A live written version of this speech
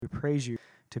praise you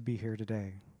to be here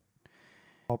today.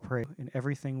 I'll pray in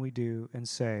everything we do and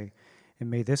say, and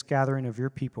may this gathering of your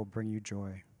people bring you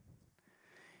joy.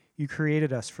 You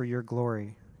created us for your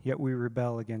glory, yet we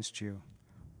rebel against you.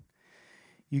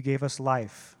 You gave us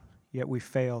life, yet we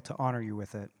fail to honor you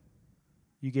with it.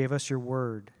 You gave us your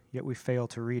word, yet we fail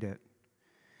to read it.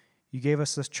 You gave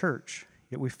us this church,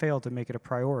 yet we fail to make it a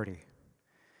priority.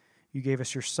 You gave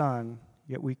us your Son,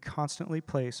 yet we constantly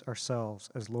place ourselves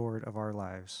as Lord of our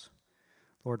lives.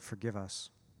 Lord, forgive us.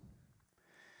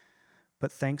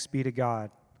 But thanks be to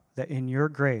God that in your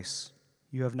grace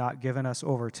you have not given us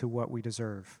over to what we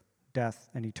deserve, death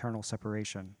and eternal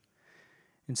separation.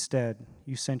 Instead,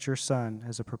 you sent your Son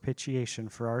as a propitiation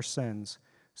for our sins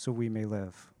so we may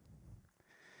live.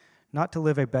 Not to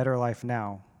live a better life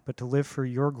now, but to live for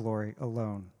your glory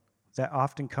alone. That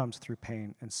often comes through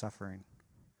pain and suffering.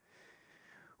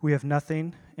 We have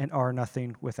nothing and are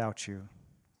nothing without you.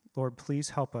 Lord,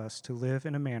 please help us to live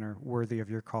in a manner worthy of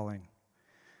your calling.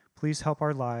 Please help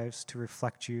our lives to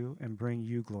reflect you and bring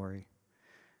you glory.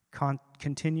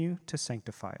 Continue to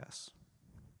sanctify us.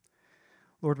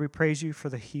 Lord, we praise you for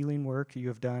the healing work you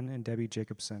have done in Debbie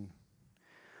Jacobson.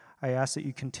 I ask that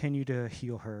you continue to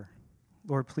heal her.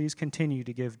 Lord, please continue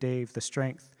to give Dave the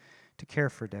strength to care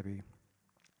for Debbie.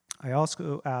 I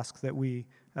also ask that we,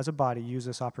 as a body, use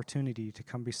this opportunity to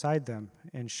come beside them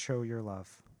and show your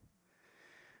love.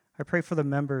 I pray for the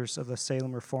members of the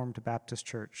Salem Reformed Baptist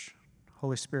Church.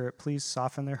 Holy Spirit, please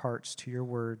soften their hearts to your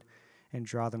word and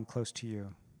draw them close to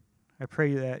you. I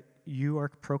pray that you are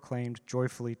proclaimed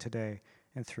joyfully today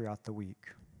and throughout the week.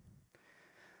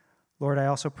 Lord, I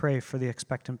also pray for the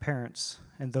expectant parents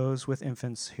and those with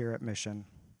infants here at Mission.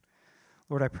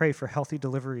 Lord, I pray for healthy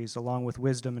deliveries along with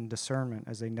wisdom and discernment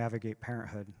as they navigate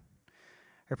parenthood.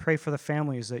 I pray for the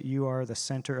families that you are the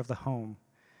center of the home,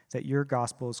 that your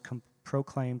gospel is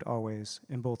proclaimed always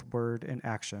in both word and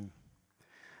action.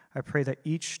 I pray that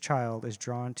each child is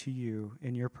drawn to you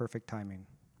in your perfect timing.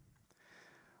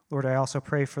 Lord, I also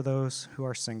pray for those who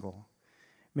are single.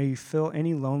 May you fill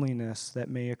any loneliness that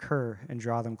may occur and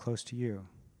draw them close to you.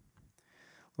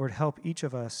 Lord, help each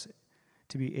of us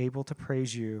to be able to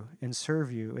praise you and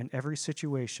serve you in every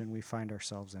situation we find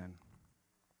ourselves in.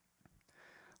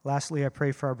 Lastly, I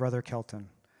pray for our brother Kelton.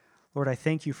 Lord, I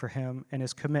thank you for him and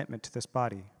his commitment to this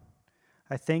body.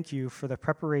 I thank you for the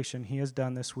preparation he has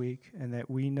done this week and that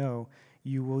we know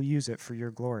you will use it for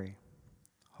your glory.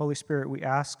 Holy Spirit, we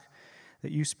ask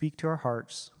that you speak to our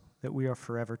hearts, that we are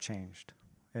forever changed.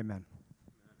 Amen.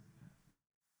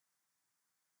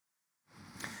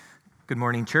 Good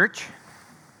morning, church.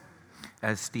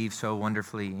 As Steve so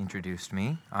wonderfully introduced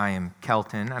me, I am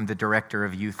Kelton. I'm the director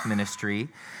of youth ministry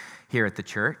here at the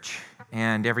church.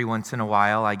 And every once in a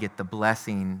while, I get the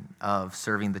blessing of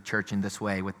serving the church in this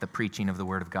way with the preaching of the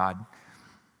Word of God.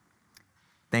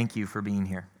 Thank you for being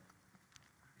here.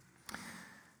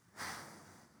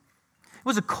 It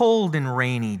was a cold and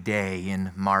rainy day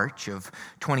in March of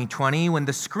 2020 when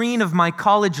the screen of my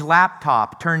college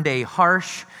laptop turned a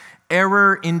harsh,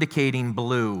 error-indicating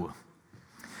blue.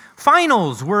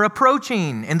 Finals were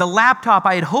approaching, and the laptop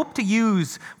I had hoped to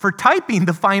use for typing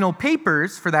the final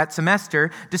papers for that semester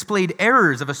displayed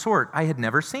errors of a sort I had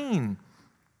never seen.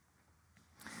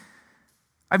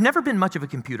 I've never been much of a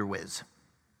computer whiz,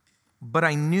 but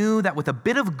I knew that with a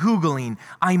bit of Googling,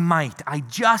 I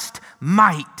just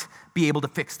might be able to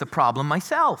fix the problem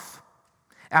myself.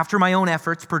 After my own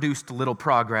efforts produced little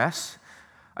progress,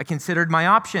 I considered my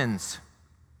options.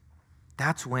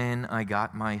 That's when I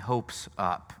got my hopes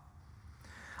up.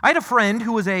 I had a friend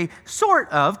who was a sort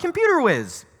of computer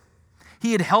whiz.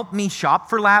 He had helped me shop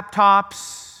for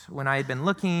laptops when I had been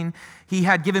looking. He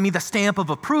had given me the stamp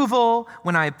of approval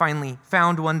when I had finally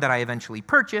found one that I eventually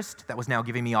purchased that was now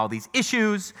giving me all these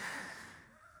issues.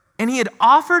 And he had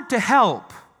offered to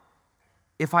help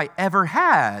if I ever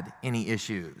had any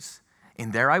issues.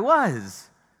 And there I was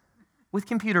with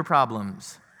computer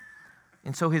problems.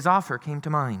 And so his offer came to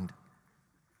mind.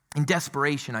 In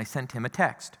desperation, I sent him a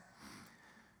text.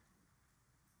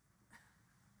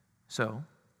 So,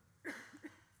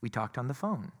 we talked on the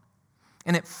phone.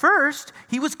 And at first,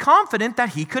 he was confident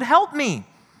that he could help me.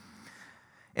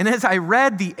 And as I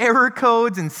read the error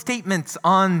codes and statements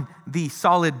on the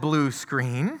solid blue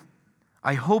screen,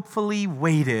 I hopefully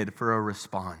waited for a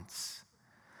response.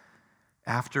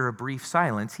 After a brief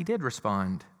silence, he did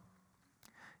respond.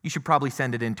 "You should probably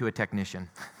send it in to a technician,"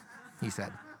 he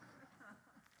said.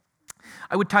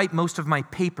 I would type most of my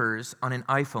papers on an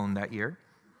iPhone that year.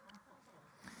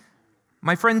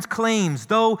 My friend's claims,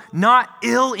 though not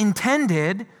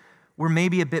ill-intended, were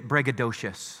maybe a bit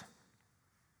braggadocious.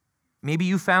 Maybe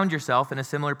you found yourself in a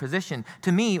similar position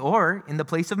to me or in the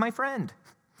place of my friend.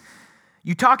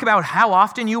 You talk about how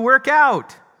often you work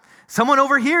out. Someone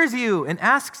overhears you and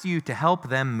asks you to help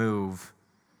them move.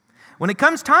 When it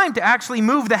comes time to actually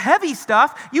move the heavy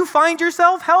stuff, you find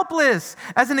yourself helpless.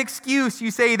 As an excuse, you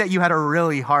say that you had a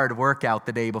really hard workout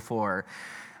the day before.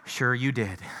 Sure you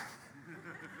did.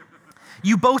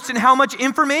 You boast in how much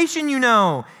information you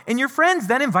know, and your friends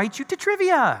then invite you to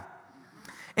trivia.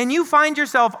 And you find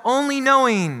yourself only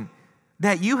knowing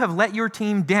that you have let your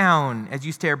team down as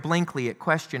you stare blankly at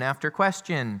question after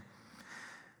question.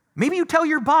 Maybe you tell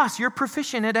your boss you're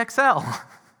proficient at Excel.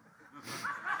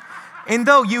 And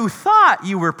though you thought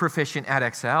you were proficient at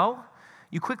Excel,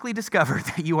 you quickly discover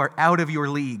that you are out of your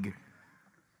league.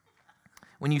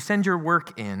 When you send your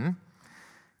work in,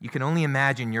 you can only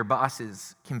imagine your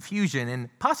boss's confusion and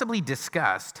possibly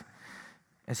disgust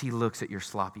as he looks at your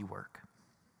sloppy work.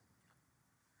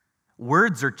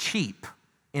 Words are cheap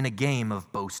in a game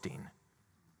of boasting.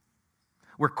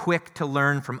 We're quick to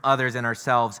learn from others and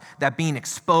ourselves that being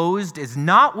exposed is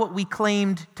not what we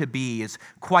claimed to be is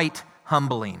quite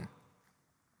humbling.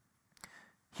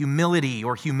 Humility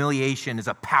or humiliation is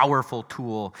a powerful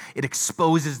tool. It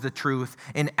exposes the truth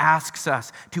and asks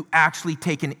us to actually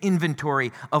take an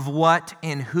inventory of what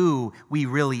and who we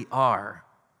really are.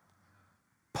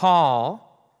 Paul,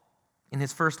 in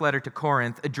his first letter to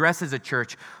Corinth, addresses a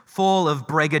church full of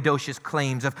braggadocious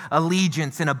claims of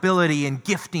allegiance and ability and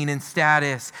gifting and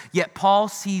status. Yet Paul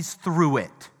sees through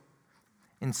it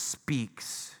and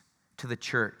speaks to the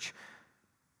church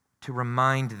to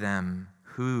remind them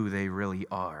who they really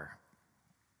are.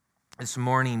 This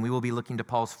morning, we will be looking to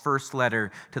Paul's first letter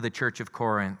to the church of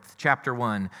Corinth, chapter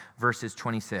 1, verses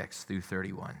 26 through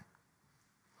 31.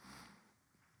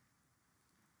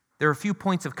 There are a few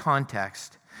points of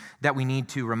context that we need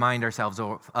to remind ourselves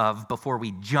of before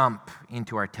we jump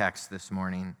into our text this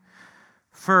morning.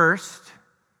 First,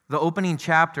 the opening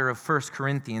chapter of 1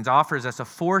 Corinthians offers us a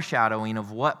foreshadowing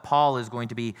of what Paul is going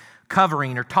to be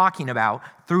covering or talking about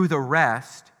through the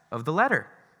rest of the letter.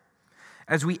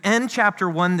 As we end chapter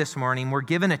 1 this morning, we're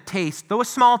given a taste, though a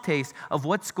small taste, of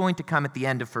what's going to come at the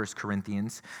end of 1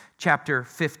 Corinthians, chapter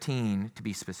 15 to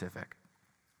be specific.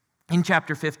 In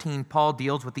chapter 15, Paul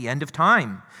deals with the end of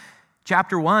time.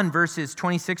 Chapter 1, verses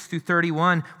 26 through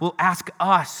 31, will ask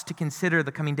us to consider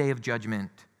the coming day of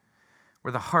judgment,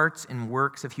 where the hearts and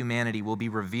works of humanity will be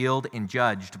revealed and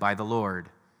judged by the Lord.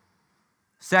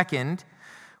 Second,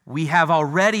 we have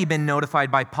already been notified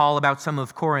by Paul about some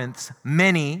of Corinth's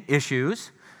many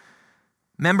issues.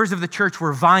 Members of the church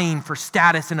were vying for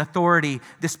status and authority.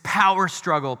 This power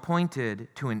struggle pointed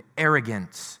to an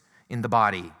arrogance in the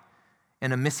body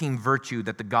and a missing virtue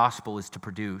that the gospel is to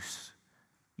produce: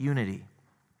 unity.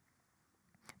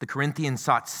 The Corinthians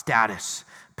sought status,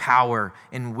 power,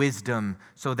 and wisdom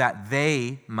so that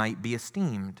they might be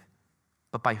esteemed.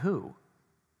 But by who?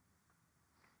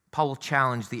 Paul will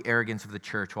challenge the arrogance of the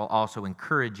church while also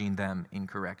encouraging them in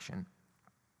correction.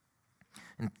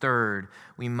 And third,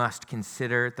 we must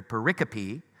consider the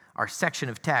pericope, our section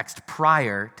of text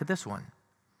prior to this one.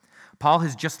 Paul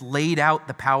has just laid out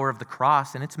the power of the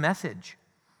cross and its message.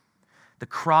 The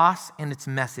cross and its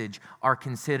message are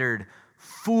considered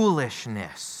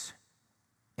foolishness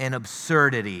and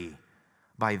absurdity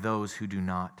by those who do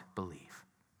not believe.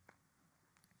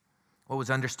 What was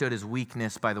understood as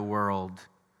weakness by the world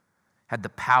had the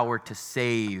power to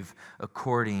save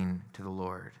according to the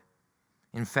Lord.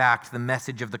 In fact, the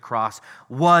message of the cross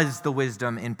was the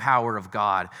wisdom and power of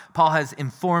God. Paul has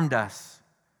informed us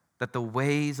that the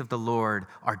ways of the Lord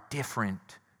are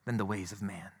different than the ways of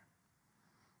man.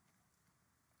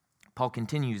 Paul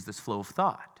continues this flow of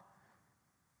thought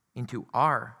into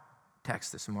our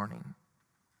text this morning.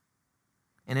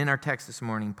 And in our text this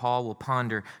morning, Paul will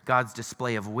ponder God's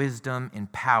display of wisdom and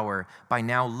power by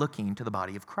now looking to the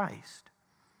body of Christ.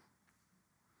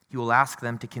 He will ask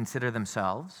them to consider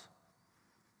themselves,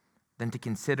 then to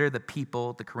consider the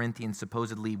people the Corinthians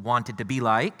supposedly wanted to be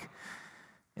like,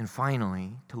 and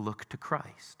finally, to look to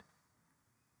Christ.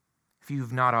 If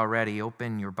you've not already,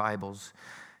 open your Bibles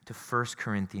to 1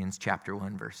 Corinthians chapter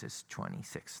 1, verses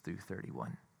 26 through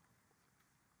 31.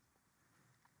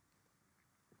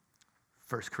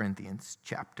 1 Corinthians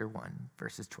chapter 1,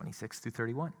 verses 26 through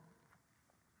 31.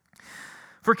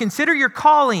 For consider your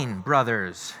calling,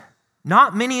 brothers.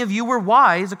 Not many of you were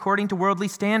wise according to worldly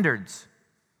standards.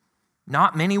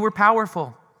 Not many were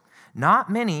powerful. Not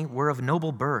many were of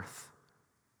noble birth.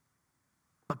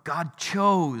 But God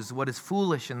chose what is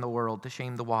foolish in the world to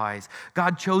shame the wise.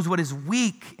 God chose what is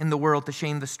weak in the world to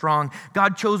shame the strong.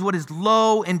 God chose what is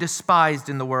low and despised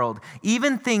in the world,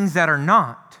 even things that are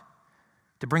not,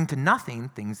 to bring to nothing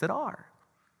things that are,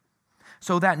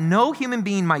 so that no human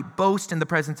being might boast in the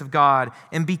presence of God.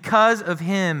 And because of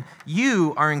him,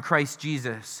 you are in Christ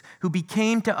Jesus, who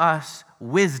became to us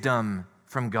wisdom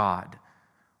from God,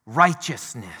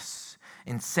 righteousness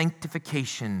and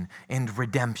sanctification and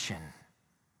redemption,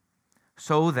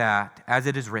 so that, as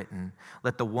it is written,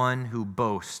 let the one who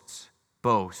boasts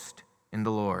boast in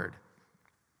the Lord.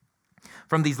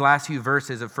 From these last few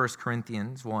verses of 1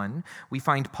 Corinthians 1, we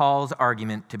find Paul's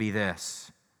argument to be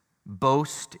this: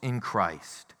 boast in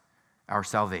Christ, our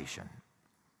salvation.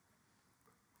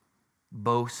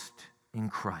 Boast in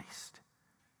Christ,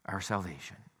 our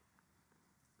salvation.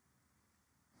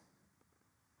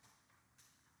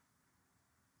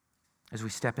 As we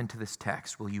step into this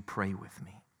text, will you pray with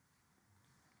me?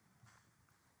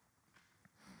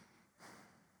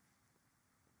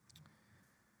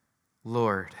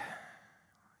 Lord,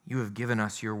 you have given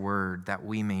us your word that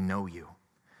we may know you.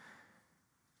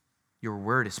 Your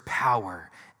word is power,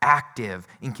 active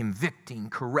in convicting,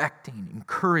 correcting,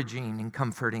 encouraging, and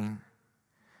comforting.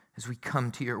 As we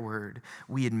come to your word,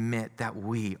 we admit that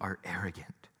we are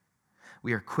arrogant.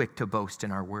 We are quick to boast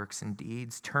in our works and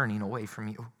deeds, turning away from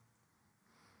you.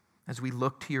 As we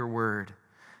look to your word,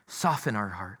 soften our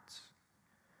hearts,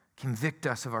 convict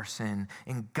us of our sin,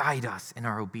 and guide us in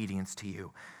our obedience to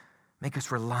you. Make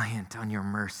us reliant on your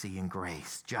mercy and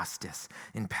grace, justice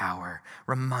and power.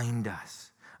 Remind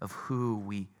us of who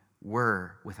we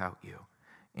were without you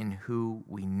and who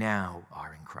we now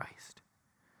are in Christ.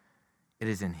 It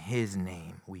is in his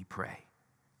name we pray.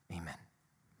 Amen.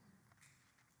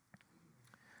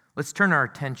 Let's turn our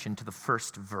attention to the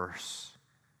first verse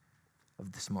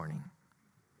of this morning.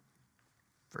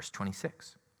 Verse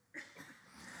 26.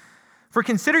 For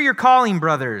consider your calling,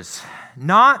 brothers.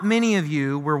 Not many of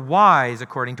you were wise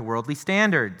according to worldly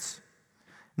standards.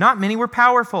 Not many were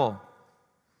powerful.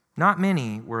 Not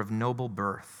many were of noble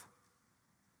birth.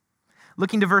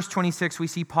 Looking to verse 26, we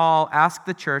see Paul ask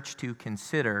the church to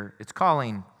consider its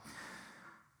calling.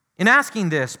 In asking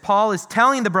this, Paul is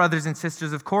telling the brothers and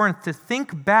sisters of Corinth to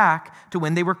think back to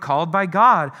when they were called by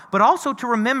God, but also to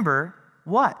remember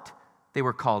what they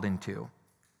were called into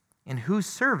and whose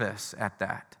service at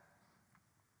that.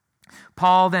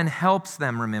 Paul then helps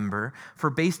them remember, for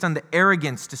based on the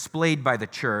arrogance displayed by the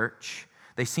church,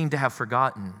 they seem to have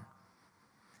forgotten.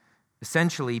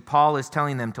 Essentially, Paul is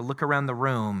telling them to look around the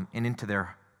room and into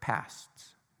their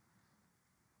pasts.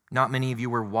 Not many of you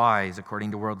were wise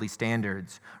according to worldly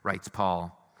standards, writes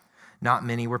Paul. Not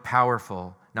many were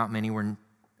powerful. Not many were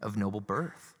of noble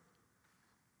birth.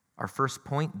 Our first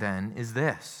point then is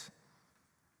this: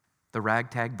 the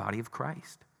ragtag body of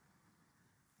Christ.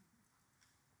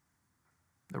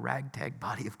 The ragtag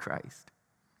body of Christ.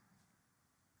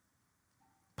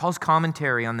 Paul's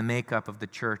commentary on the makeup of the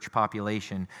church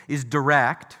population is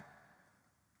direct,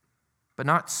 but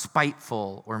not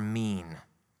spiteful or mean.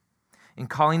 In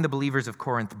calling the believers of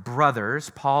Corinth brothers,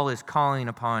 Paul is calling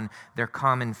upon their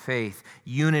common faith,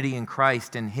 unity in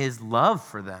Christ, and his love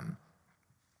for them.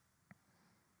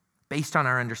 Based on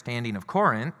our understanding of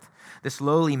Corinth, this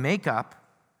lowly makeup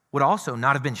would also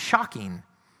not have been shocking.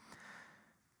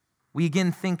 We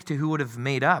again think to who would have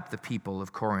made up the people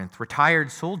of Corinth: retired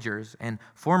soldiers and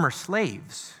former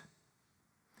slaves.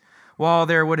 While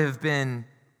there would have been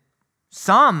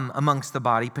some amongst the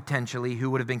body potentially who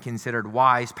would have been considered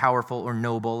wise, powerful, or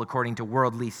noble according to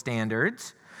worldly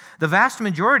standards, the vast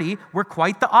majority were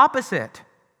quite the opposite.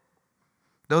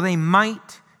 Though they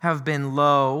might have been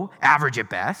low, average at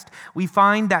best, we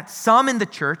find that some in the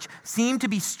church seem to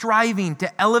be striving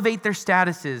to elevate their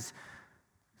statuses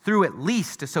through at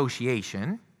least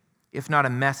association, if not a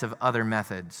mess of other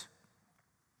methods.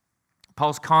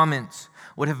 Paul's comments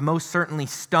would have most certainly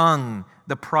stung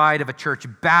the pride of a church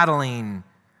battling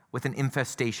with an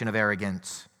infestation of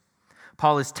arrogance.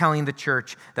 Paul is telling the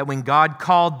church that when God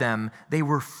called them, they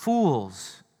were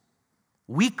fools,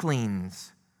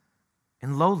 weaklings,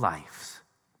 and lowlifes.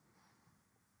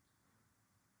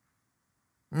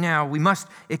 Now, we must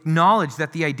acknowledge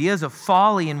that the ideas of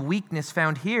folly and weakness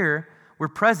found here were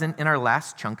present in our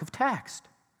last chunk of text.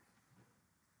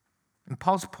 And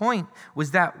Paul's point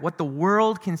was that what the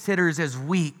world considers as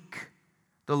weak,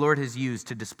 the Lord has used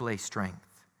to display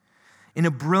strength. In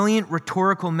a brilliant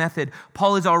rhetorical method,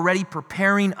 Paul is already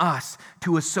preparing us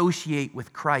to associate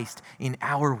with Christ in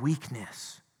our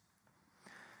weakness.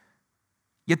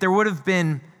 Yet there would have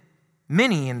been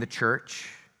many in the church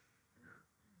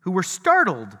who were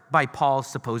startled by Paul's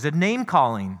supposed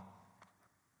name-calling.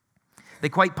 They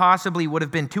quite possibly would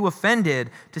have been too offended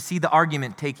to see the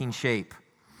argument taking shape.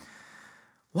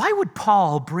 Why would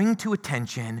Paul bring to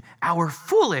attention our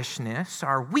foolishness,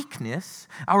 our weakness,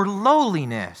 our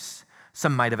lowliness?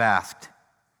 Some might have asked.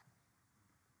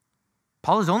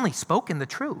 Paul has only spoken the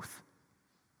truth.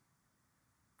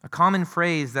 A common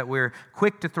phrase that we're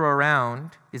quick to throw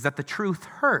around is that the truth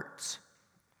hurts.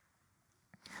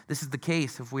 This is the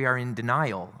case if we are in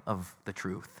denial of the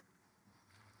truth.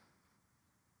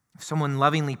 If someone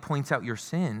lovingly points out your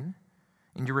sin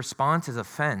and your response is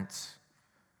offense,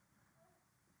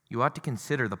 you ought to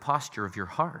consider the posture of your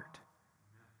heart.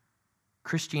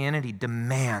 Christianity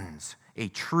demands a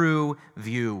true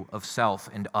view of self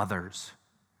and others.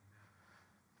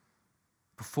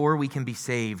 Before we can be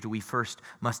saved, we first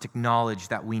must acknowledge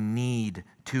that we need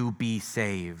to be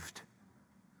saved.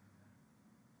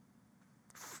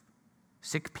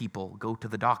 Sick people go to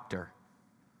the doctor.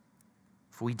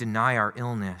 If we deny our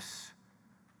illness,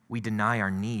 we deny our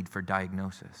need for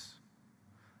diagnosis.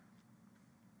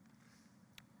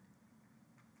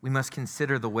 We must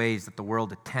consider the ways that the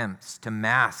world attempts to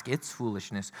mask its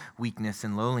foolishness, weakness,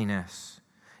 and lowliness.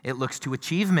 It looks to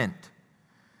achievement.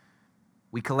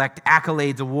 We collect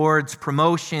accolades, awards,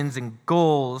 promotions, and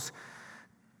goals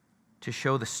to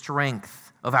show the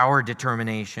strength of our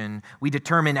determination. We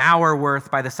determine our worth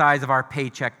by the size of our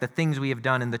paycheck, the things we have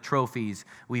done, and the trophies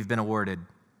we've been awarded.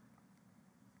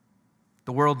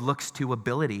 The world looks to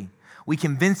ability. We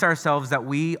convince ourselves that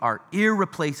we are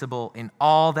irreplaceable in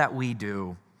all that we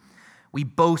do. We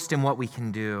boast in what we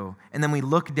can do, and then we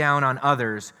look down on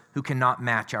others who cannot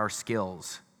match our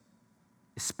skills,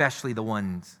 especially the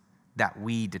ones that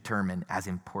we determine as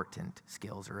important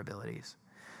skills or abilities.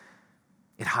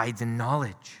 It hides in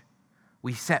knowledge.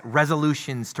 We set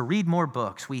resolutions to read more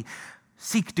books. We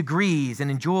seek degrees and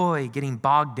enjoy getting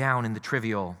bogged down in the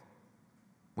trivial.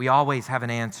 We always have an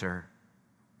answer,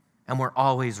 and we're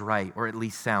always right, or at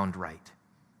least sound right.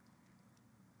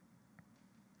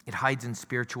 It hides in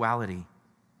spirituality.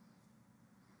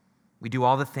 We do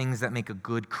all the things that make a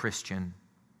good Christian.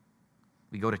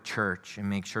 We go to church and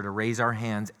make sure to raise our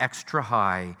hands extra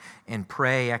high and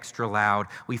pray extra loud.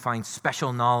 We find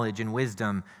special knowledge and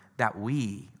wisdom that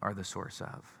we are the source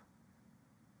of.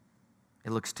 It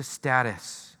looks to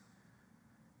status.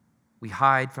 We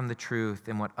hide from the truth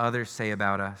and what others say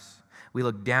about us. We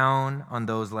look down on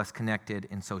those less connected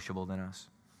and sociable than us.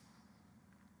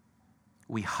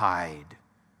 We hide.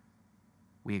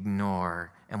 We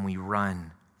ignore and we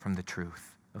run from the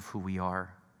truth of who we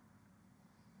are.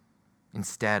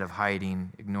 Instead of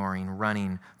hiding, ignoring,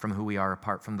 running from who we are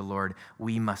apart from the Lord,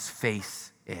 we must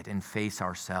face it and face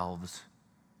ourselves.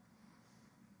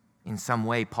 In some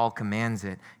way, Paul commands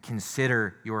it.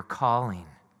 Consider your calling.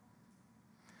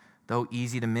 Though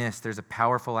easy to miss, there's a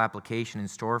powerful application in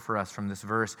store for us from this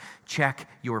verse. Check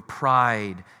your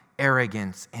pride,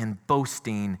 arrogance, and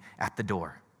boasting at the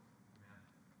door.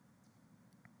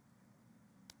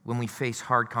 When we face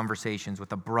hard conversations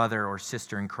with a brother or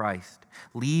sister in Christ,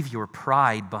 leave your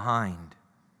pride behind.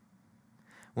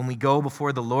 When we go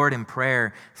before the Lord in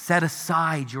prayer, set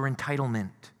aside your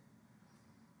entitlement.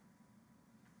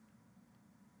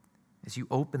 As you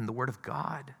open the Word of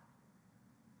God,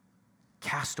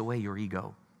 cast away your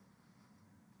ego.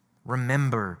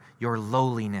 Remember your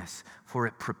lowliness, for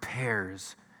it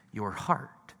prepares your heart.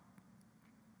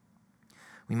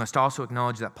 We must also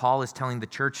acknowledge that Paul is telling the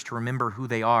church to remember who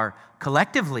they are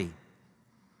collectively.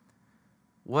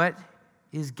 What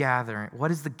is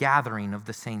the gathering of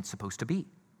the saints supposed to be?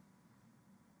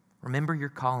 Remember your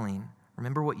calling.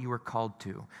 Remember what you were called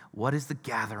to. What is the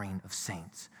gathering of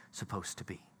saints supposed to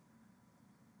be?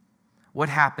 What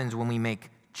happens when we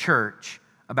make church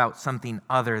about something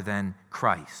other than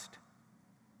Christ?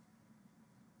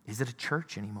 Is it a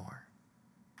church anymore?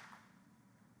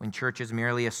 When church is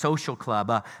merely a social club,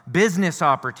 a business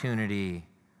opportunity,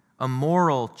 a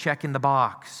moral check in the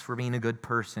box for being a good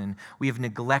person, we have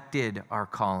neglected our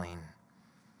calling.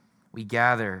 We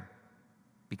gather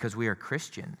because we are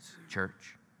Christians,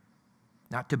 church,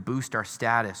 not to boost our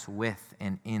status with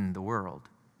and in the world.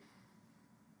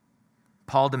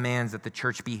 Paul demands that the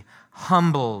church be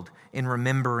humbled in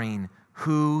remembering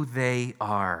who they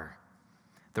are,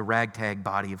 the ragtag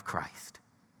body of Christ.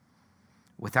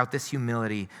 Without this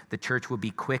humility, the church will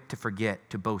be quick to forget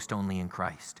to boast only in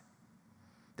Christ,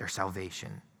 their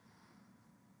salvation.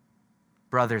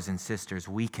 Brothers and sisters,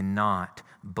 we cannot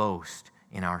boast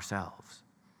in ourselves.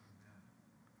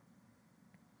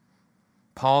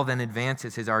 Paul then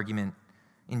advances his argument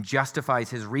and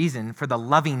justifies his reason for the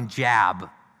loving jab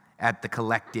at the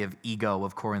collective ego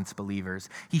of Corinth's believers.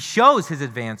 He shows his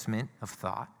advancement of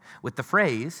thought with the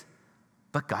phrase,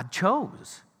 "But God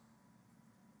chose."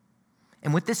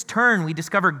 And with this turn, we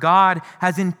discover God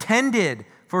has intended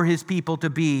for his people to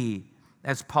be,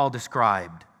 as Paul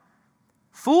described,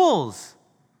 fools,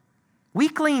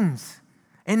 weaklings,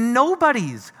 and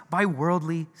nobodies by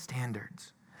worldly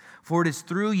standards. For it is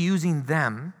through using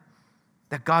them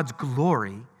that God's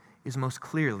glory is most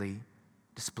clearly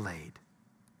displayed.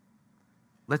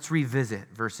 Let's revisit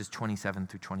verses 27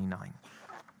 through 29.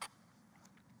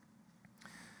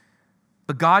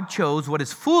 But God chose what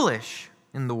is foolish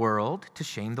in the world to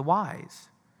shame the wise.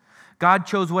 God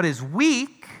chose what is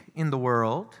weak in the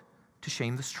world to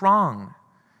shame the strong.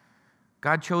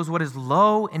 God chose what is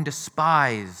low and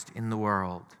despised in the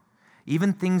world,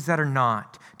 even things that are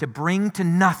not, to bring to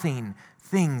nothing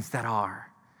things that are,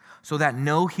 so that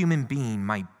no human being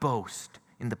might boast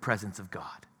in the presence of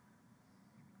God.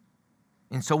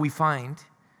 And so we find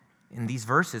in these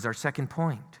verses our second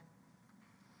point.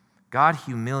 God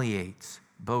humiliates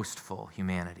boastful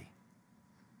humanity.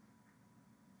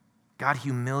 God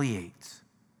humiliates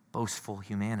boastful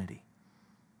humanity.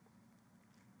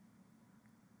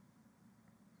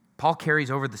 Paul carries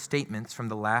over the statements from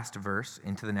the last verse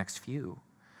into the next few.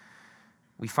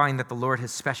 We find that the Lord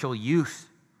has special use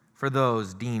for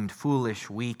those deemed foolish,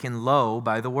 weak, and low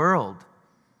by the world.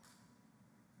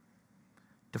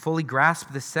 To fully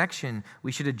grasp this section,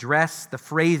 we should address the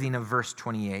phrasing of verse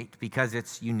 28 because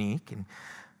it's unique and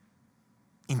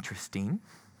interesting.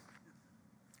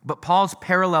 But Paul's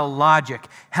parallel logic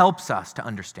helps us to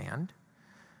understand.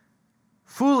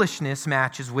 Foolishness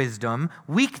matches wisdom,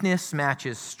 weakness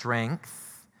matches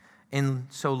strength, and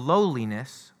so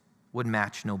lowliness would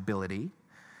match nobility.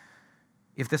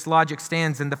 If this logic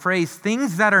stands, then the phrase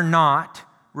things that are not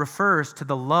refers to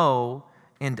the low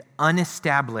and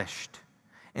unestablished,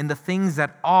 and the things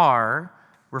that are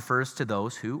refers to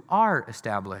those who are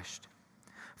established.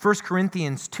 1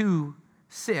 Corinthians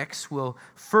 2:6 will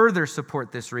further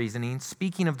support this reasoning,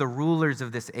 speaking of the rulers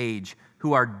of this age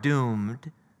who are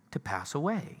doomed to pass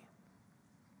away.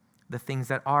 The things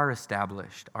that are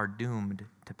established are doomed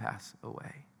to pass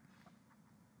away.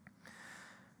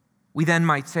 We then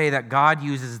might say that God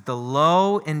uses the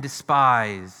low and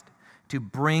despised to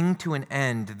bring to an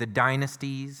end the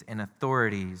dynasties and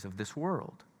authorities of this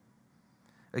world.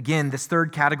 Again, this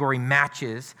third category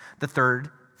matches the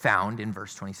third found in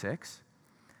verse 26,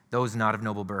 those not of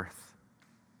noble birth.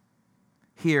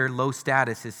 Here, low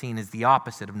status is seen as the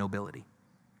opposite of nobility.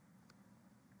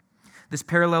 This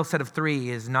parallel set of three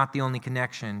is not the only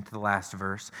connection to the last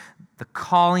verse. The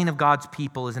calling of God's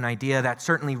people is an idea that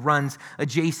certainly runs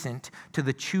adjacent to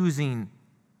the choosing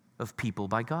of people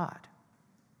by God.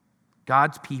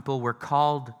 God's people were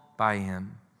called by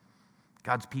Him.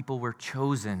 God's people were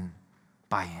chosen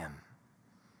by Him.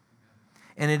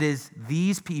 And it is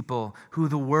these people who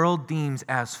the world deems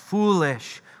as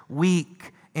foolish,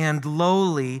 weak, and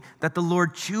lowly that the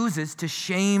Lord chooses to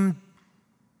shame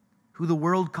who the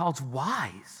world calls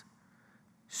wise,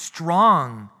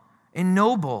 strong, and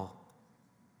noble.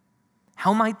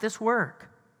 How might this work?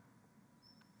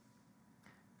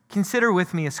 Consider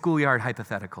with me a schoolyard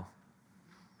hypothetical.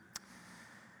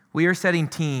 We are setting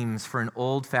teams for an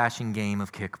old-fashioned game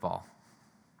of kickball.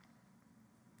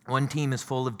 One team is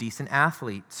full of decent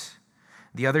athletes.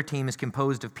 The other team is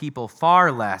composed of people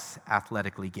far less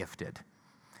athletically gifted.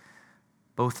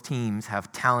 Both teams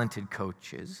have talented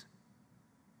coaches.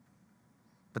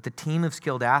 But the team of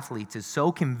skilled athletes is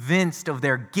so convinced of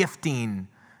their gifting,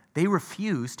 they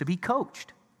refuse to be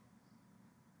coached,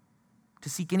 to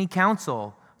seek any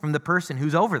counsel from the person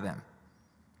who's over them.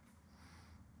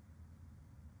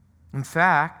 In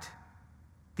fact,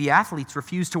 the athletes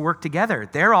refuse to work together.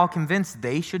 They're all convinced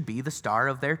they should be the star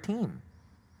of their team.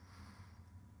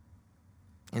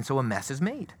 And so a mess is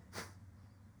made.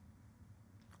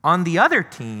 On the other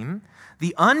team,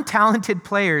 the untalented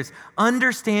players,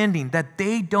 understanding that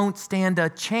they don't stand a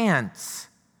chance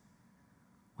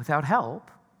without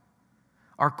help,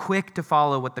 are quick to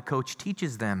follow what the coach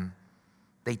teaches them.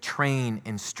 They train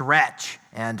and stretch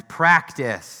and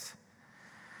practice.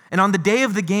 And on the day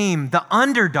of the game, the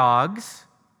underdogs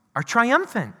are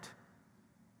triumphant.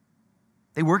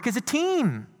 They work as a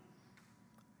team,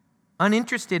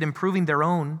 uninterested in proving their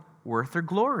own worth or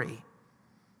glory.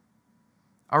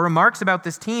 Our remarks about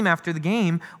this team after the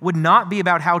game would not be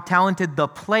about how talented the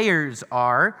players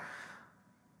are,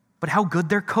 but how good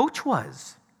their coach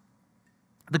was.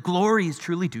 The glory is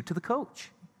truly due to the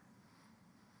coach.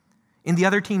 In the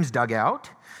other team's dugout,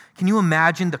 can you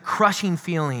imagine the crushing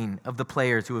feeling of the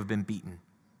players who have been beaten?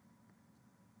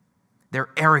 Their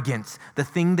arrogance, the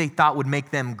thing they thought would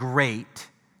make them great,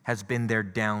 has been their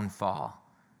downfall.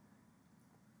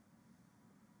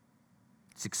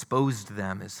 It's exposed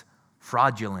them as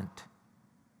fraudulent,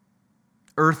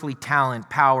 Earthly talent,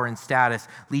 power, and status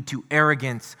lead to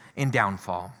arrogance and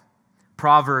downfall.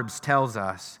 Proverbs tells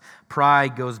us,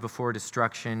 pride goes before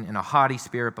destruction and a haughty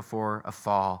spirit before a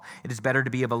fall. It is better to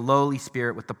be of a lowly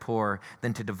spirit with the poor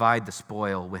than to divide the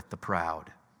spoil with the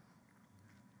proud.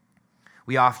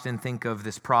 We often think of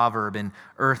this proverb in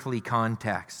earthly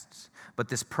contexts, but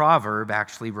this proverb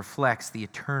actually reflects the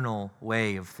eternal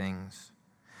way of things.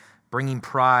 Bringing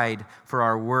pride for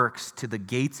our works to the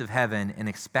gates of heaven and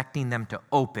expecting them to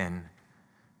open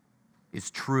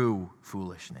is true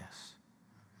foolishness.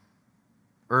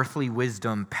 Earthly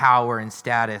wisdom, power, and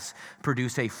status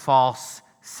produce a false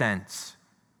sense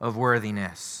of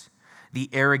worthiness. The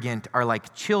arrogant are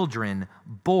like children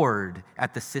bored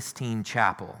at the Sistine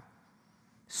Chapel,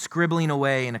 scribbling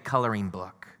away in a coloring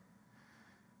book,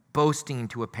 boasting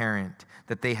to a parent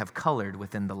that they have colored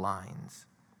within the lines.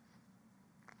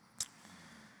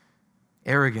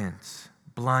 Arrogance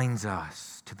blinds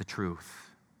us to the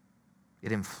truth.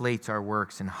 It inflates our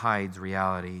works and hides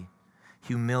reality.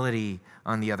 Humility,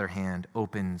 on the other hand,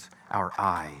 opens our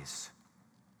eyes.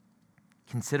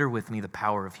 Consider with me the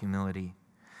power of humility.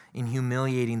 In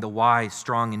humiliating the wise,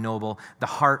 strong, and noble, the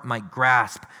heart might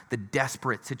grasp the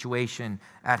desperate situation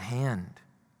at hand.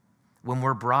 When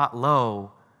we're brought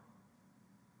low,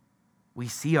 we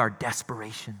see our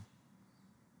desperation,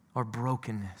 our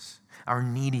brokenness, our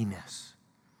neediness.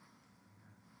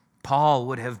 Paul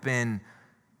would have been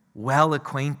well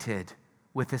acquainted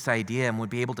with this idea and would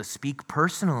be able to speak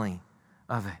personally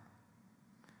of it.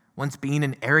 Once being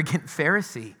an arrogant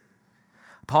Pharisee,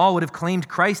 Paul would have claimed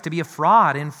Christ to be a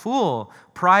fraud and fool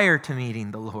prior to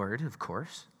meeting the Lord, of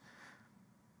course.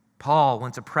 Paul,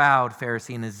 once a proud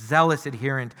Pharisee and a zealous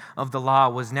adherent of the law,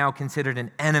 was now considered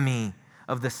an enemy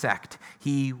of the sect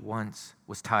he once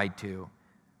was tied to.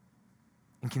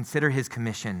 And consider his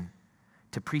commission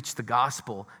to preach the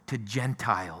gospel to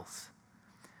Gentiles,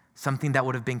 something that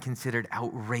would have been considered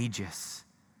outrageous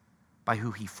by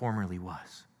who he formerly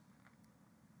was.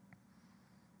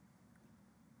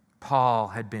 Paul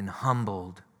had been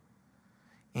humbled,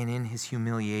 and in his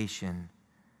humiliation,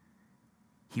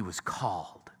 he was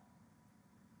called.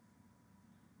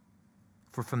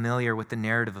 If we're familiar with the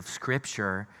narrative of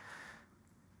Scripture,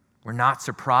 we're not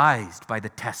surprised by the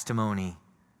testimony,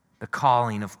 the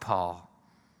calling of Paul,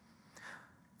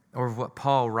 or what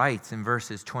Paul writes in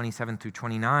verses 27 through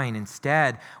 29.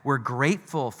 Instead, we're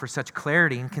grateful for such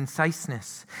clarity and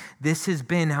conciseness. This has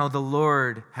been how the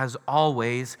Lord has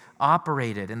always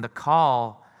operated in the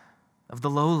call of the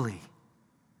lowly,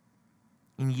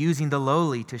 in using the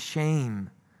lowly to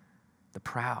shame the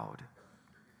proud.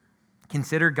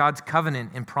 Consider God's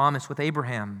covenant and promise with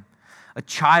Abraham, a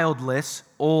childless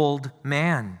old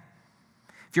man.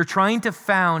 If you're trying to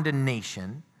found a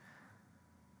nation,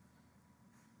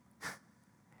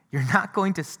 you're not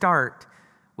going to start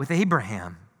with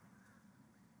Abraham.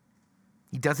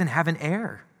 He doesn't have an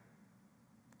heir.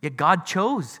 Yet God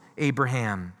chose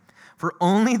Abraham, for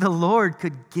only the Lord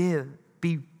could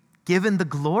be given the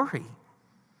glory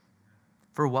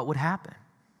for what would happen.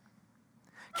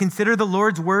 Consider the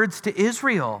Lord's words to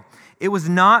Israel. It was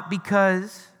not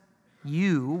because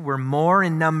you were more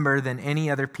in number than any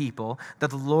other people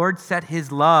that the Lord set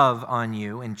his love on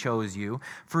you and chose you,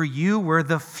 for you were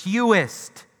the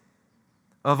fewest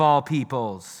of all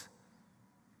peoples.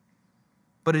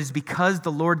 But it is because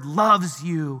the Lord loves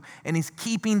you and is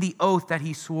keeping the oath that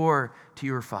he swore to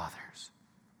your fathers.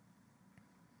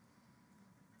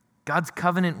 God's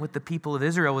covenant with the people of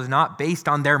Israel was not based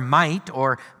on their might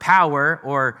or power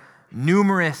or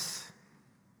numerous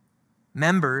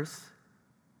members.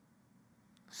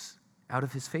 Out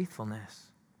of his faithfulness.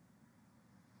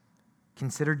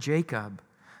 Consider Jacob,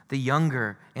 the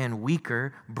younger and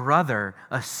weaker brother,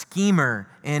 a schemer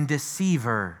and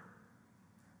deceiver.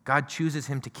 God chooses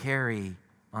him to carry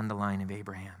on the line of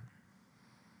Abraham.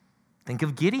 Think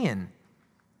of Gideon,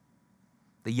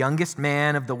 the youngest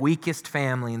man of the weakest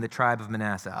family in the tribe of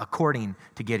Manasseh, according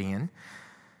to Gideon.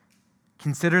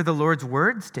 Consider the Lord's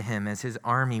words to him as his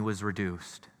army was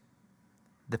reduced.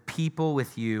 The people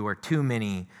with you are too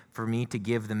many for me to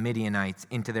give the Midianites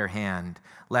into their hand,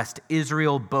 lest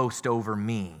Israel boast over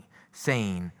me,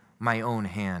 saying, my own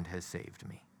hand has saved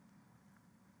me.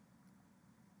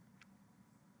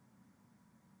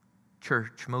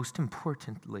 Church, most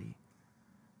importantly,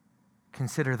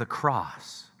 consider the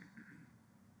cross,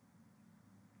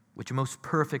 which most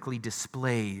perfectly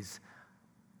displays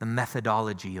the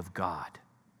methodology of God.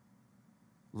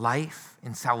 Life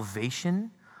and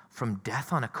salvation from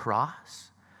death on a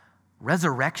cross,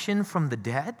 resurrection from the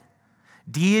dead,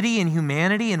 deity and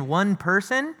humanity in one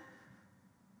person,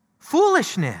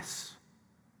 foolishness.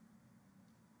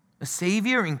 A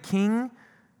Savior and King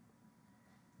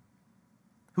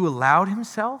who allowed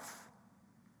himself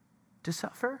to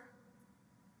suffer,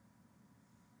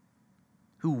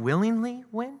 who willingly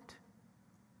went,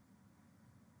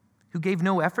 who gave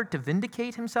no effort to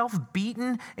vindicate himself,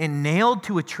 beaten and nailed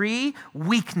to a tree,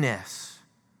 weakness.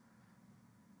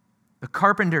 The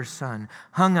carpenter's son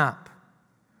hung up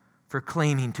for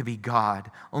claiming to be God,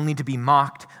 only to be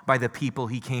mocked by the people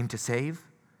he came to save,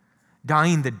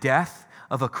 dying the death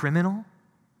of a criminal,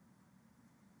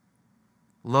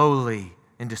 lowly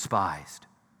and despised.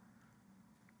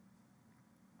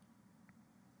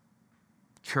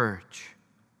 Church,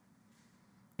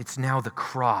 it's now the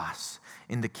cross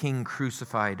and the King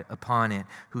crucified upon it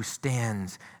who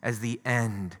stands as the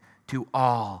end to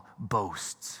all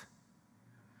boasts.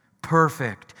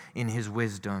 Perfect in his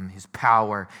wisdom, his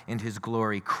power, and his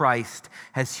glory, Christ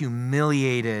has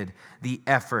humiliated the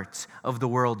efforts of the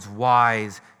world's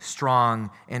wise,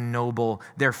 strong, and noble.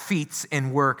 Their feats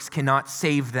and works cannot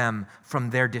save them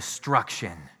from their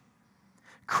destruction.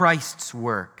 Christ's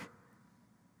work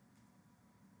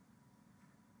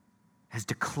has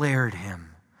declared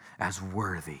him as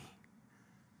worthy.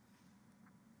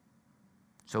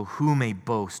 So who may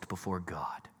boast before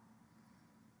God?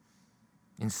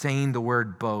 In saying the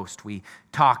word boast, we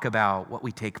talk about what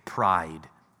we take pride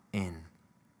in.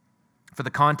 For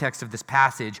the context of this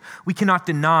passage, we cannot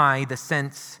deny the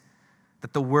sense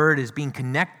that the word is being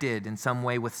connected in some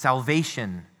way with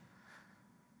salvation.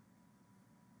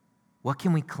 What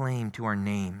can we claim to our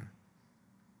name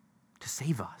to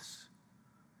save us?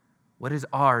 What is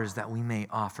ours that we may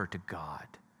offer to God,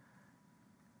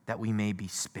 that we may be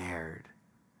spared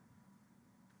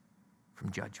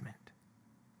from judgment?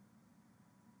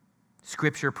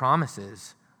 Scripture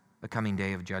promises a coming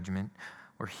day of judgment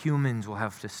where humans will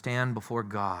have to stand before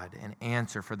God and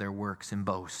answer for their works and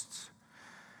boasts.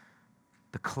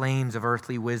 The claims of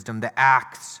earthly wisdom, the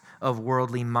acts of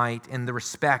worldly might, and the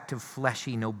respect of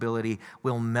fleshy nobility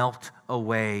will melt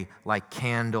away like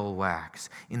candle wax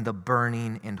in the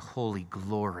burning and holy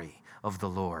glory of the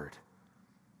Lord.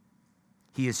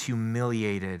 He has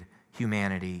humiliated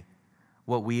humanity,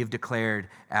 what we have declared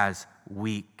as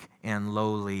weak and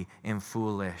lowly and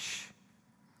foolish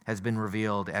has been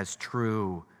revealed as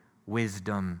true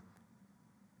wisdom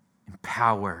and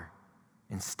power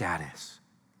and status.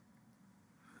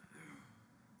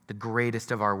 The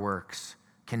greatest of our works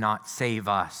cannot save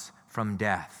us from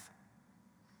death.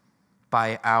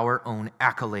 By our own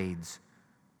accolades,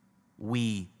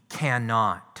 we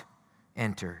cannot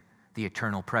enter the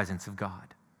eternal presence of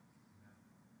God.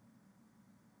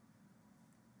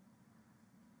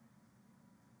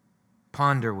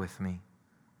 Ponder with me.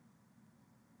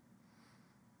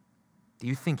 Do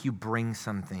you think you bring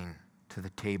something to the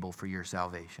table for your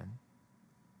salvation?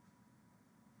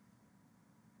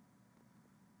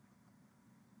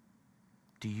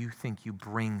 Do you think you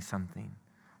bring something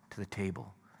to the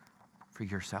table for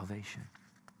your salvation?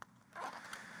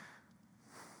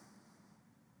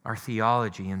 Our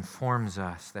theology informs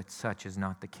us that such is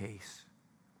not the case.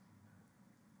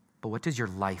 But what does your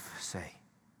life say?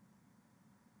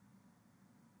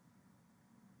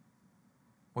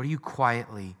 What are you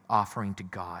quietly offering to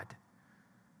God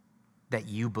that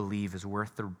you believe is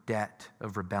worth the debt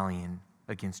of rebellion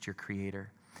against your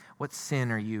Creator? What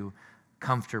sin are you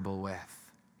comfortable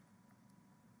with?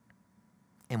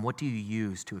 And what do you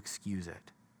use to excuse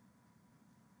it?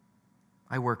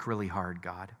 I work really hard,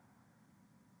 God.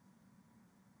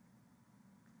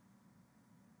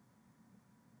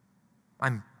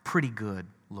 I'm pretty good,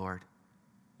 Lord.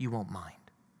 You won't mind.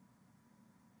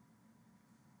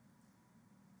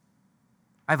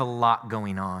 I have a lot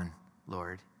going on,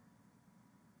 Lord.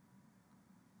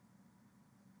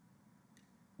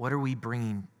 What are we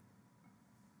bringing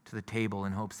to the table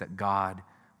in hopes that God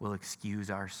will excuse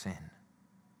our sin?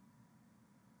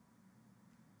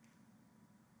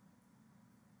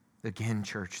 Again,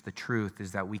 church, the truth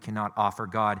is that we cannot offer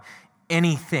God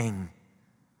anything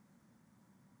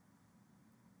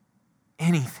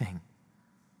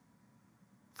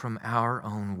from our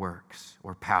own works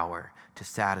or power to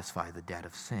satisfy the debt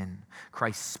of sin.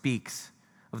 Christ speaks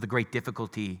of the great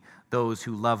difficulty those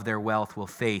who love their wealth will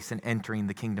face in entering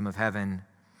the kingdom of heaven.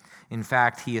 In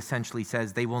fact, he essentially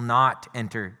says they will not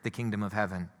enter the kingdom of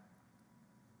heaven.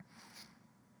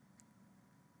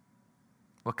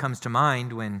 What comes to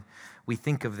mind when we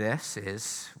think of this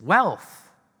is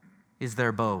wealth is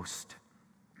their boast.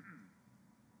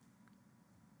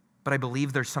 But I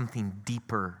believe there's something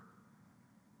deeper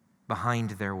behind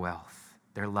their wealth,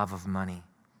 their love of money.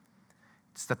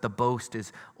 It's that the boast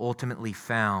is ultimately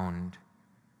found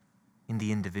in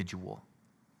the individual.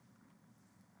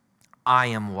 I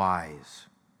am wise.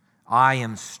 I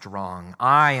am strong.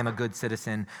 I am a good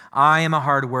citizen. I am a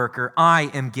hard worker.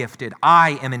 I am gifted.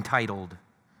 I am entitled.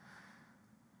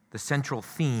 The central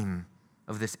theme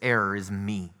of this error is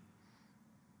me.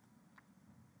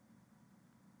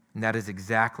 And that is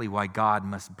exactly why God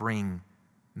must bring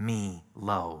me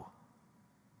low.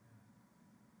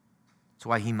 It's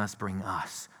why he must bring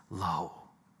us low.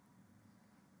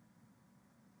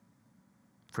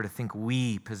 For to think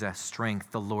we possess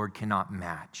strength the Lord cannot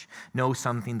match, know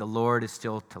something the Lord is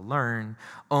still to learn,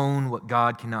 own what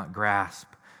God cannot grasp,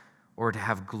 or to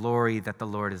have glory that the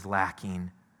Lord is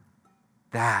lacking,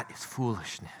 that is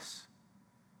foolishness.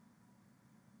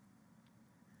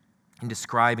 In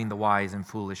describing the wise and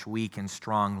foolish, weak and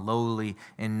strong, lowly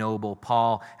and noble,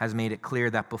 Paul has made it clear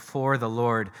that before the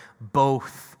Lord,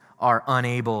 both are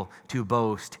unable to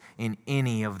boast in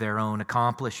any of their own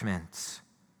accomplishments.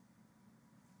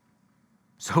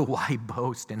 So why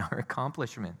boast in our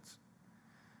accomplishments,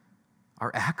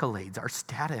 our accolades, our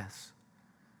status?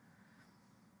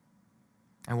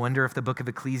 I wonder if the book of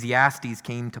Ecclesiastes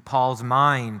came to Paul's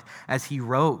mind as he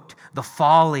wrote, the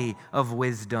folly of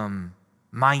wisdom,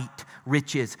 might,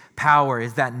 riches, power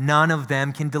is that none of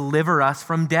them can deliver us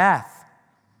from death.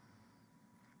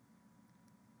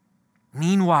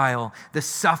 Meanwhile, the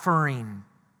suffering,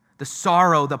 the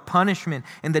sorrow, the punishment,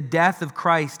 and the death of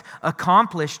Christ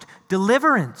accomplished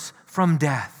deliverance from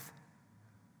death.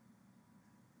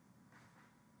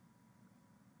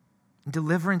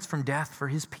 Deliverance from death for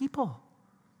his people.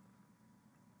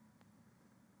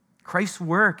 Christ's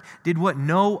work did what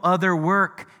no other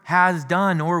work has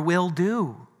done or will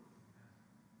do.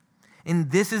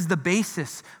 And this is the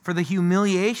basis for the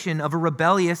humiliation of a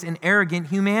rebellious and arrogant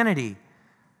humanity.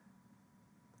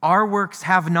 Our works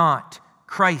have not,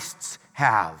 Christ's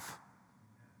have.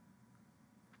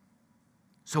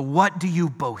 So what do you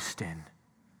boast in?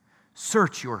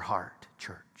 Search your heart,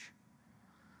 church.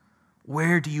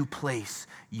 Where do you place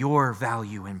your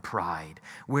value and pride?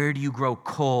 Where do you grow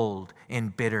cold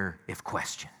and bitter if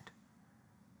questioned?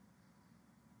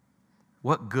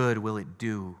 What good will it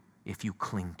do if you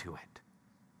cling to it?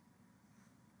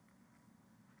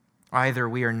 Either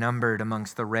we are numbered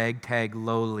amongst the ragtag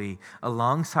lowly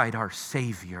alongside our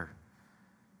Savior,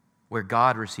 where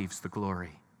God receives the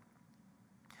glory,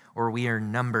 or we are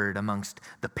numbered amongst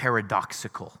the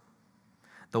paradoxical,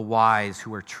 the wise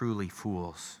who are truly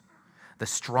fools, the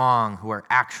strong who are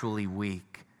actually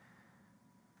weak,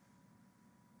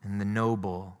 and the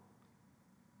noble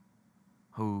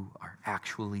who are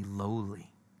actually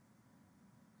lowly.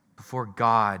 Before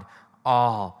God,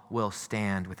 all will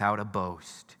stand without a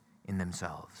boast in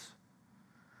themselves.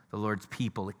 The Lord's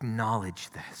people acknowledge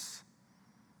this,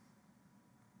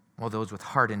 while those with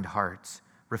hardened hearts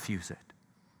refuse it.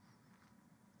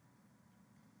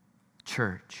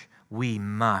 Church, we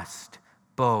must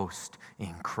boast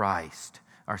in Christ,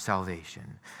 our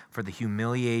salvation. For the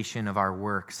humiliation of our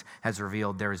works has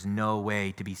revealed there is no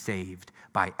way to be saved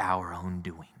by our own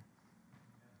doing.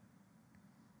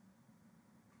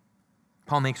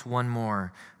 Paul makes one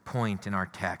more point in our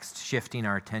text, shifting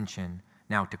our attention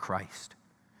now to Christ.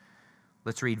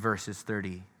 Let's read verses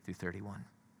 30 through 31.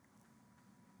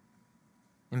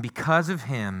 And because of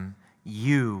him,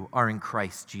 you are in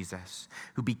Christ Jesus,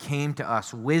 who became to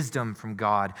us wisdom from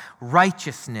God,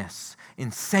 righteousness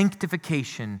in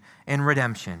sanctification and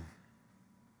redemption,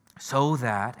 so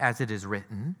that, as it is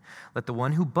written, let the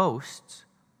one who boasts,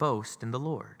 boast in the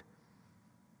Lord.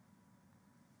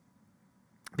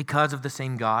 Because of the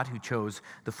same God who chose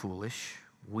the foolish,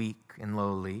 weak, and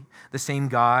lowly, the same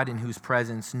God in whose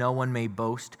presence no one may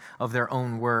boast of their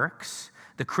own works,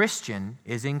 the Christian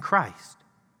is in Christ.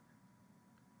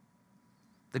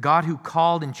 The God who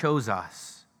called and chose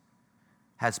us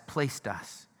has placed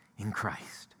us in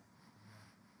Christ.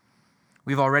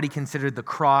 We've already considered the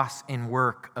cross and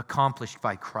work accomplished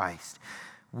by Christ.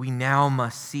 We now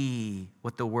must see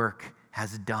what the work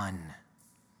has done.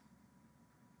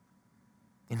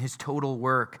 In his total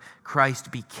work,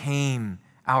 Christ became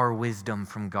our wisdom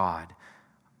from God,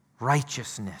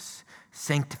 righteousness,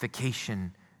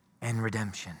 sanctification, and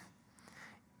redemption.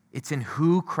 It's in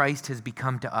who Christ has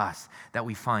become to us that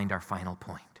we find our final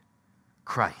point.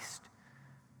 Christ,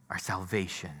 our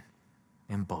salvation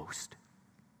and boast.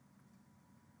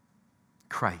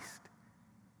 Christ,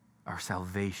 our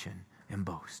salvation and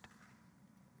boast.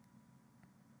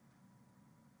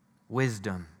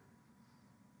 Wisdom,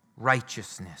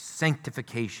 righteousness,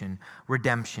 sanctification,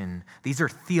 redemption. These are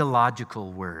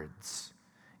theological words,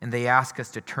 and they ask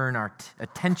us to turn our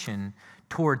attention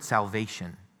toward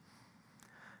salvation.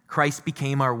 Christ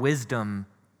became our wisdom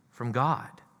from God.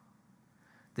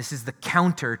 This is the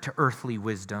counter to earthly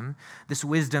wisdom. This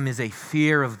wisdom is a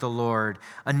fear of the Lord,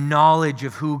 a knowledge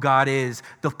of who God is,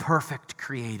 the perfect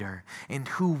creator, and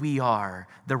who we are,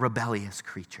 the rebellious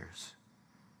creatures.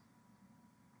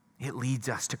 It leads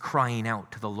us to crying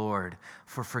out to the Lord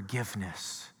for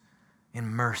forgiveness and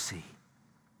mercy.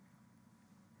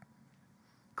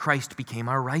 Christ became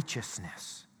our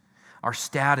righteousness, our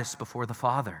status before the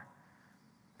Father.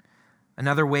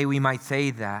 Another way we might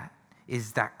say that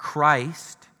is that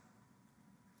Christ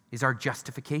is our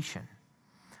justification,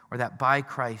 or that by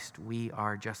Christ we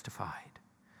are justified,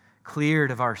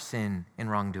 cleared of our sin and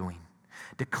wrongdoing,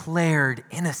 declared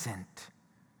innocent.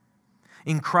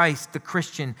 In Christ, the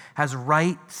Christian has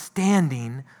right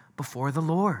standing before the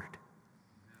Lord.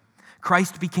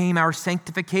 Christ became our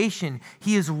sanctification.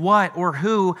 He is what or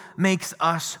who makes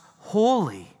us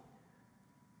holy.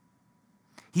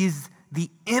 He is the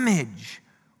image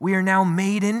we are now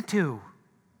made into.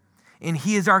 And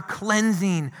He is our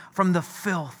cleansing from the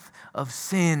filth of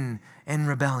sin and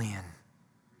rebellion.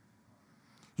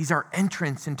 He's our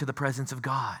entrance into the presence of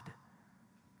God.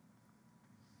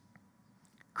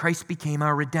 Christ became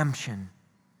our redemption.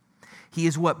 He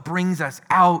is what brings us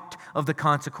out of the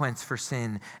consequence for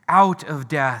sin, out of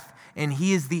death, and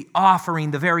He is the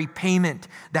offering, the very payment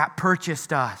that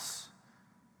purchased us.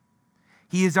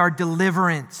 He is our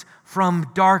deliverance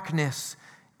from darkness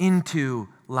into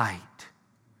light.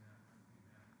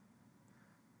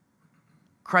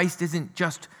 Christ isn't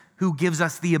just who gives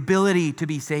us the ability to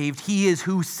be saved. He is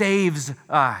who saves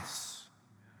us.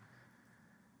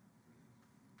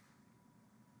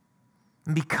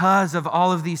 And because of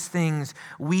all of these things,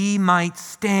 we might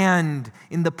stand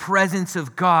in the presence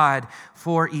of God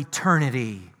for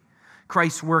eternity.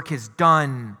 Christ's work has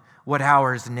done what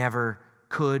ours never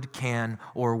could, can,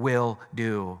 or will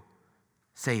do: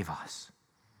 save us.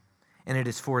 And it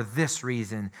is for this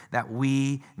reason that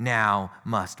we now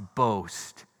must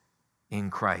boast in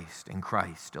Christ and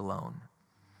Christ alone.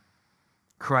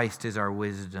 Christ is our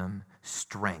wisdom,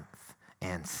 strength,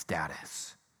 and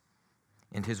status.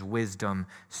 And His wisdom,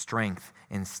 strength,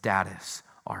 and status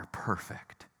are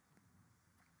perfect.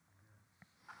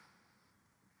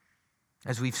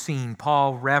 As we've seen,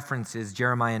 Paul references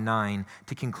Jeremiah 9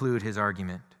 to conclude his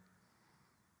argument.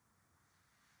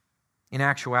 In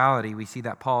actuality, we see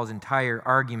that Paul's entire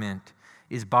argument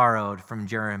is borrowed from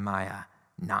Jeremiah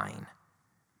 9.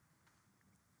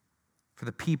 For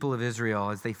the people of Israel,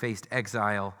 as they faced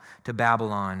exile to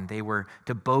Babylon, they were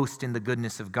to boast in the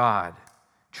goodness of God,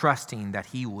 trusting that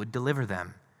He would deliver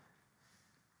them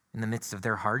in the midst of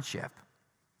their hardship.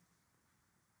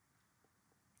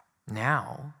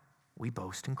 Now, we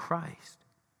boast in Christ,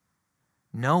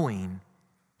 knowing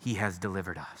He has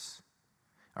delivered us.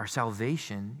 Our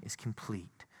salvation is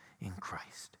complete in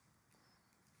Christ.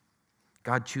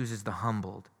 God chooses the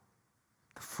humbled,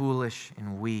 the foolish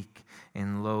and weak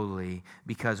and lowly,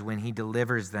 because when He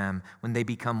delivers them, when they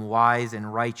become wise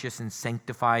and righteous and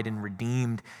sanctified and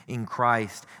redeemed in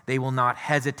Christ, they will not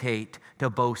hesitate to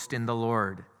boast in the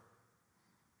Lord.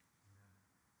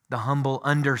 The humble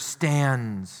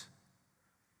understands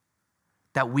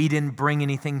that we didn't bring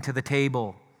anything to the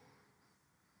table,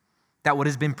 that what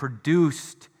has been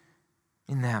produced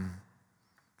in them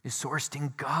is sourced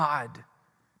in God,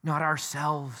 not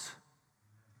ourselves.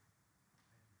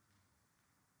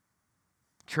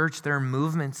 Church, there are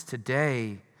movements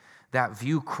today that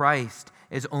view Christ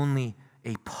as only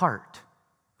a part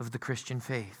of the Christian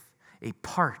faith, a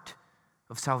part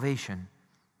of salvation.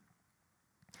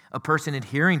 A person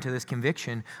adhering to this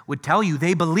conviction would tell you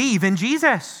they believe in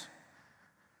Jesus.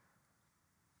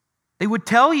 They would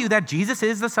tell you that Jesus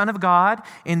is the Son of God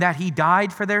and that He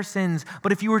died for their sins.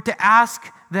 But if you were to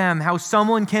ask them how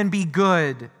someone can be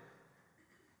good,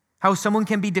 how someone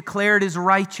can be declared as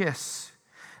righteous,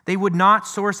 they would not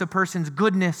source a person's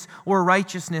goodness or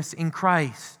righteousness in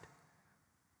Christ,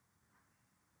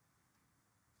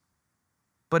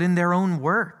 but in their own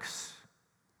works.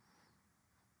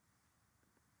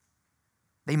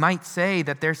 They might say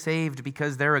that they're saved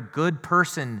because they're a good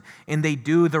person and they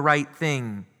do the right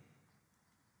thing.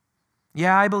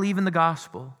 Yeah, I believe in the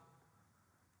gospel.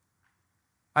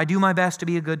 I do my best to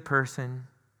be a good person.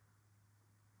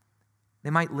 They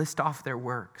might list off their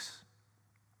works,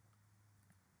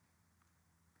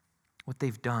 what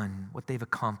they've done, what they've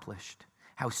accomplished,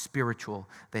 how spiritual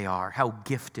they are, how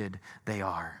gifted they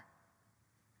are.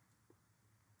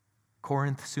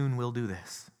 Corinth soon will do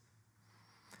this.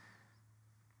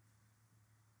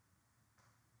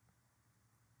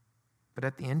 But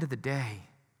at the end of the day,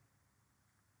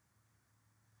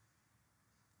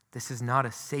 this is not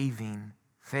a saving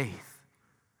faith.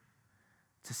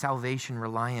 It's a salvation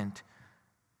reliant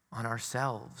on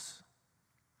ourselves.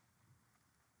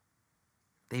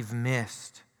 They've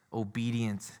missed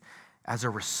obedience as a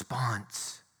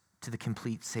response to the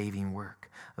complete saving work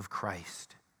of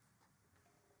Christ.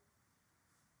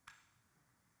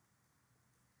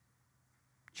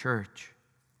 Church,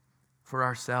 for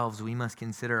ourselves, we must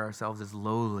consider ourselves as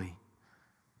lowly.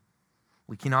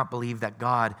 We cannot believe that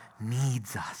God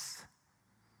needs us.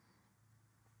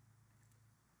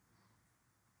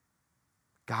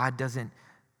 God doesn't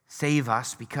save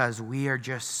us because we are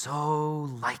just so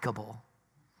likable,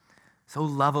 so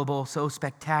lovable, so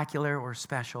spectacular or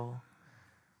special.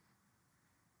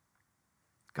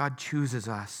 God chooses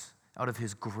us out of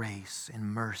his grace and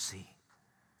mercy,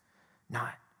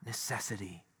 not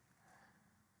necessity.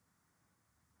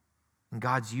 And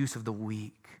God's use of the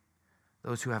weak,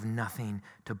 those who have nothing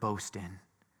to boast in,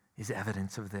 is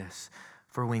evidence of this.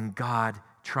 For when God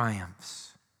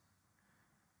triumphs,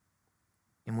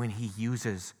 and when he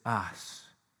uses us,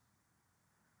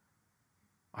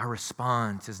 our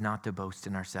response is not to boast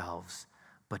in ourselves,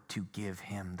 but to give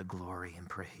him the glory and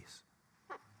praise.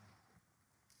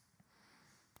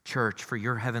 Church, for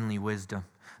your heavenly wisdom,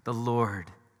 the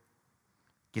Lord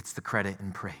gets the credit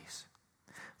and praise.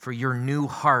 For your new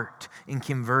heart in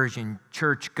conversion,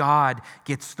 church, God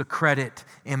gets the credit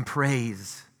and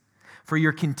praise. For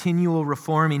your continual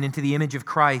reforming into the image of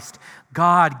Christ,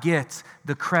 God gets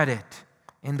the credit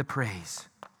and the praise.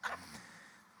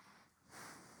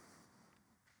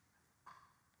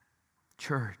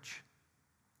 Church,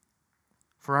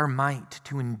 for our might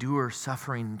to endure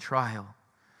suffering and trial,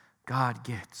 God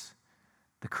gets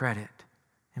the credit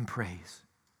and praise.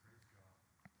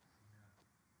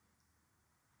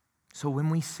 So when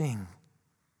we sing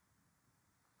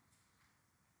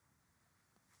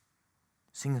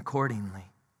accordingly.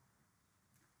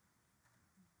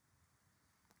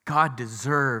 God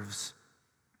deserves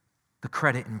the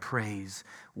credit and praise.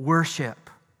 Worship.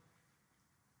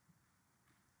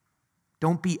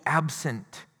 Don't be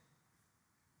absent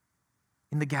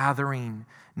in the gathering,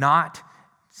 not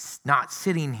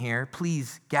sitting here.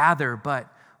 Please gather,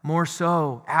 but more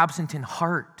so absent in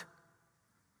heart.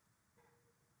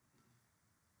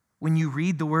 When you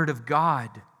read the Word of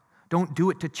God, don't do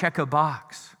it to check a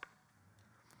box,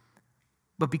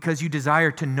 but because you desire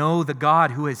to know the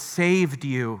God who has saved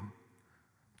you.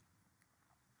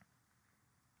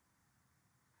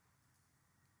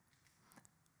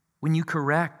 When you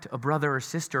correct a brother or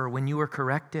sister, or when you are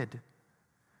corrected,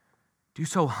 do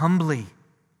so humbly.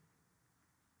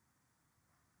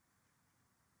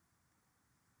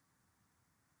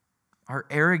 Our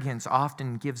arrogance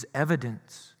often gives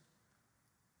evidence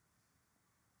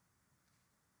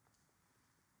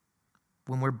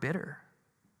when we're bitter.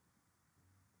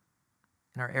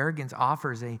 And our arrogance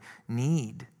offers a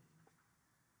need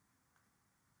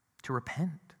to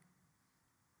repent.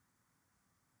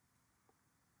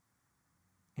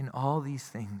 In all these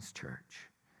things, church,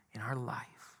 in our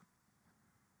life,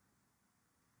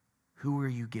 who are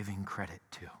you giving credit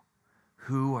to?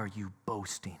 Who are you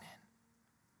boasting in?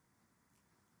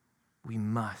 We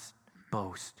must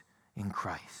boast in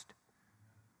Christ,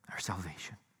 our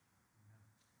salvation.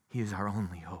 He is our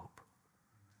only hope.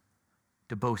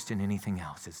 To boast in anything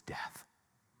else is death.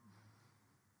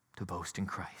 To boast in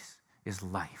Christ is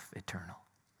life eternal.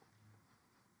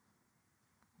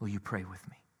 Will you pray with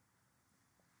me?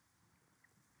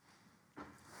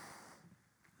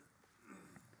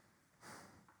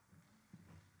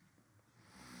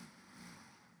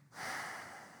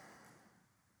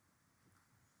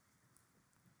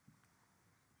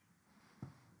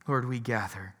 Lord, we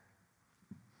gather,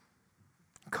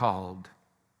 called.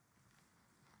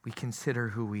 We consider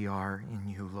who we are in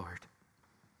you, Lord.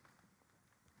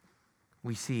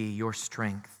 We see your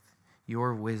strength,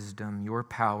 your wisdom, your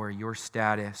power, your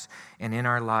status, and in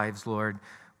our lives, Lord,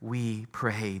 we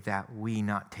pray that we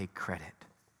not take credit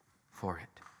for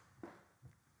it.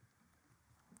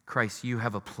 Christ, you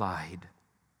have applied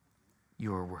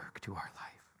your work to our life.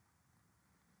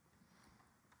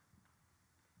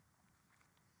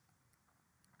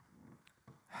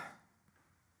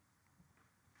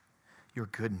 Your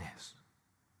goodness,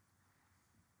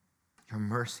 your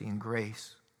mercy and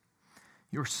grace,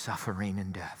 your suffering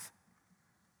and death.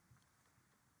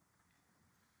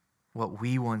 What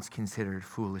we once considered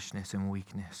foolishness and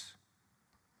weakness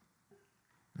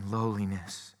and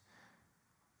lowliness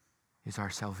is our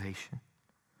salvation.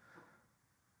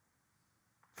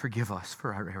 Forgive us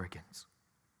for our arrogance.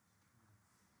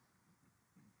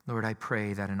 Lord, I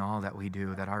pray that in all that we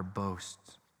do, that our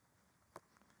boasts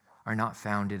are not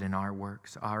founded in our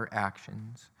works, our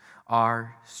actions,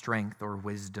 our strength or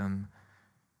wisdom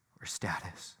or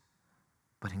status,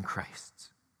 but in Christ's.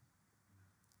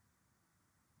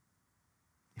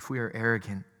 If we are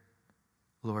arrogant,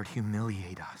 Lord,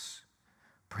 humiliate us.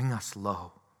 Bring us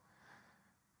low,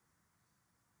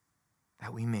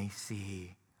 that we may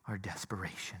see our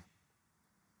desperation.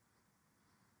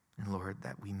 And Lord,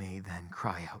 that we may then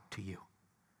cry out to you,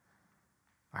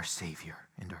 our Savior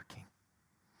and our King.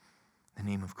 In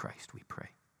the name of Christ we pray.